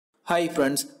Hi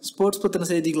friends, sports பத்தின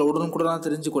செய்திகளை உடனுக்குடன்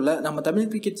தெரிஞ்சுக்கொள்ள நம்ம தமிழ்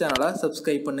கிரிக்கெட் சேனலை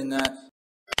சப்ஸ்கிரைப் பண்ணுங்க.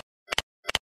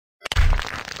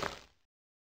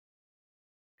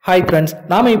 ஹாய் ஃப்ரெண்ட்ஸ்,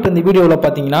 நாம இப்போ இந்த வீடியோவில்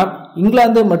பார்த்தீங்கன்னா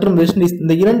இங்கிலாந்து மற்றும் வெஸ்ட் இண்டீஸ்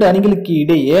இந்த இரண்டு அணிகளுக்கு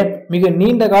இடையே மிக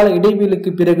நீண்ட கால இடைவெளிக்கு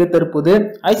பிறகு தற்போது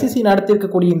ஐசிசி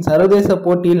நடத்திருக்கக்கூடிய சர்வதேச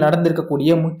போட்டியில்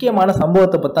நடந்திருக்கக்கூடிய முக்கியமான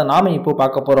சம்பவத்தை பற்றி நாம இப்போ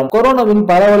பார்க்க போறோம். கொரோனாவின்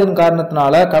பரவலின்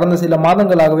காரணத்தினால கடந்த சில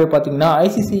மாதங்களாகவே பார்த்தீங்கன்னா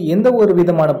ஐசிசி எந்த ஒரு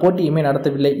விதமான போட்டியுமே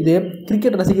நடத்தவில்லை. இது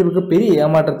கிரிக்கெட் ரசிகர்களுக்கு பெரிய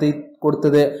ஏமாற்றத்தை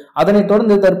கொடுத்தது. அதனைத்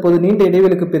தொடர்ந்து தற்போது நீண்ட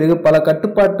இடைவெளிக்கு பிறகு பல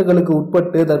கட்டுப்பாட்டுகளுக்கு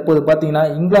உட்பட்டு தற்போது பார்த்தீங்கன்னா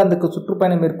இங்கிலாந்துக்கு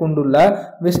சுற்றுப்பயணம் மேற்கொண்டுள்ள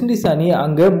வெஸ்ட் இண்டீஸ் அணி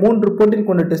அங்கு 3 போட்டியில்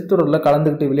கொண்ட டெஸ்ட் தொடரில்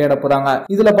கலந்துகிட்டு விளையாட போறாங்க.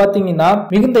 இதுல பாத்தீங்கன்னா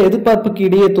மிகுந்த எதிர்பார்ப்புக்கு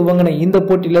இடையே துவங்கின இந்த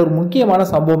போட்டியில ஒரு முக்கியமான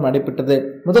சம்பவம் நடைபெற்றது.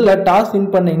 முதல்ல டாஸ் வின்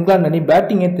பண்ண இங்கிலாந்து அணி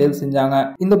பேட்டிங்கை தேர்வு செஞ்சாங்க.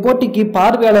 இந்த போட்டிக்கு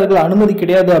பார்வையாளர்கள் அனுமதி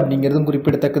கிடையாது அப்படிங்கிறதும்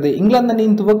குறிப்பிடத்தக்கது. இங்கிலாந்து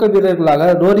அணியின் துவக்க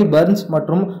வீரர்களாக ரோரி பர்ன்ஸ்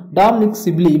மற்றும் டாமினிக்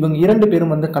சிப்லி இவங்க 2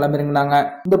 பேரும் களமிறங்கினாங்க.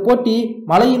 இந்த போட்டி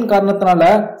மழையின் காரணத்தினால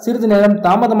சிறிது நேரம்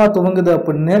தாமதமா துவங்குது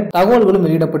அப்படின்னு தகவல்களும்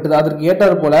வெளியிடப்பட்டது. அதற்கு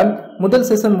ஏற்றாறு போல முதல்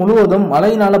செஷன் முழுவதும்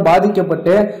மழையினால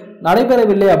பாதிக்கப்பட்டு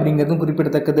நடைபெறவில்லை அப்படிங்கிறதும்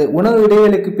குறிப்பிடத்தக்கது. உணவு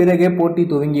இடைவேளைக்கு பிறகே போட்டி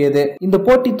துவங்கியது. இந்த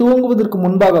போட்டி துவங்குவதற்கு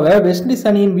முன்பாகவே வெஸ்ட் இண்டீஸ்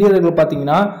அணியின் வீரர்கள்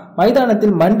பாத்தீங்கன்னா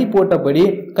மைதானத்தில் மண்டி போட்டபடி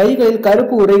கைகளில்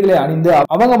கருப்பு உரைகளை அணிந்து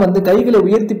அவங்க கைகளை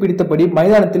உயர்த்தி பிடித்தபடி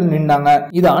மைதானத்தில் நின்றாங்க.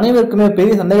 இது அனைவருக்குமே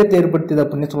பெரிய சந்தேகத்தை ஏற்படுத்தியது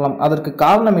அப்படின்னு சொல்லலாம். அதற்கு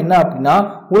காரணம் என்ன அப்படின்னா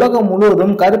உலகம்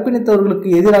முழுவதும் கருப்பினத்தவர்களுக்கு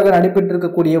எதிராக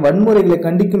நடைபெற்றிருக்கக்கூடிய வன்முறைகளை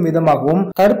கண்டிக்கும் விதமாகவும்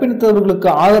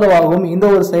கருப்பினத்தவர்களுக்கு ஆதரவாகவும் இந்த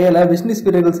ஒரு செயலை வெஸ்ட் இண்டீஸ்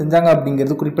வீரர்கள் செஞ்சாங்க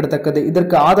அப்படிங்கிறது குறிப்பிடத்தக்கது.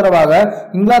 இதற்கு ஆதரவாக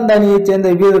இங்கிலாந்து அணியை சேர்ந்த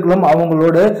வீரர்களும்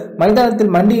அவங்களோடு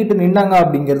மைதானத்தில் மண்டியிட்டு நின்றாங்க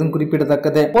அப்படிங்கிறதும்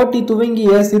குறிப்பிடத்தக்கது. போட்டி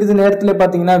துவங்கிய சிறிது நேரத்தில்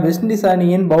பாத்தீங்கன்னா வெஸ்ட் இண்டீஸ்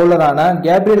அணியின் பவுலரான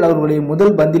கேப்ரியல் அவர்களுடைய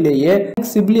முதல் பந்திலேயே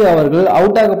சிப்லி அவர்கள்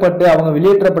அவுட் ஆகப்பட்டு அவங்க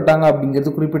வெளியேற்றப்பட்டாங்க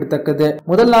அப்படிங்கிறது குறிப்பிடத்தக்கது.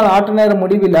 முதல் நாள் ஆட்ட நேர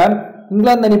முடிவில்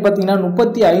இங்கிலாந்து அணி பாத்தீங்கன்னா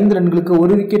 35 ரன்களுக்கு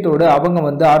 1 விக்கெட்டோடு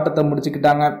அவங்க ஆட்டத்தை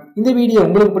முடிச்சுக்கிட்டாங்க. இந்த வீடியோ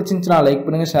உங்களுக்கு பிடிச்சிருந்துச்சுன்னா லைக்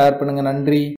பண்ணுங்க, ஷேர் பண்ணுங்க. நன்றி.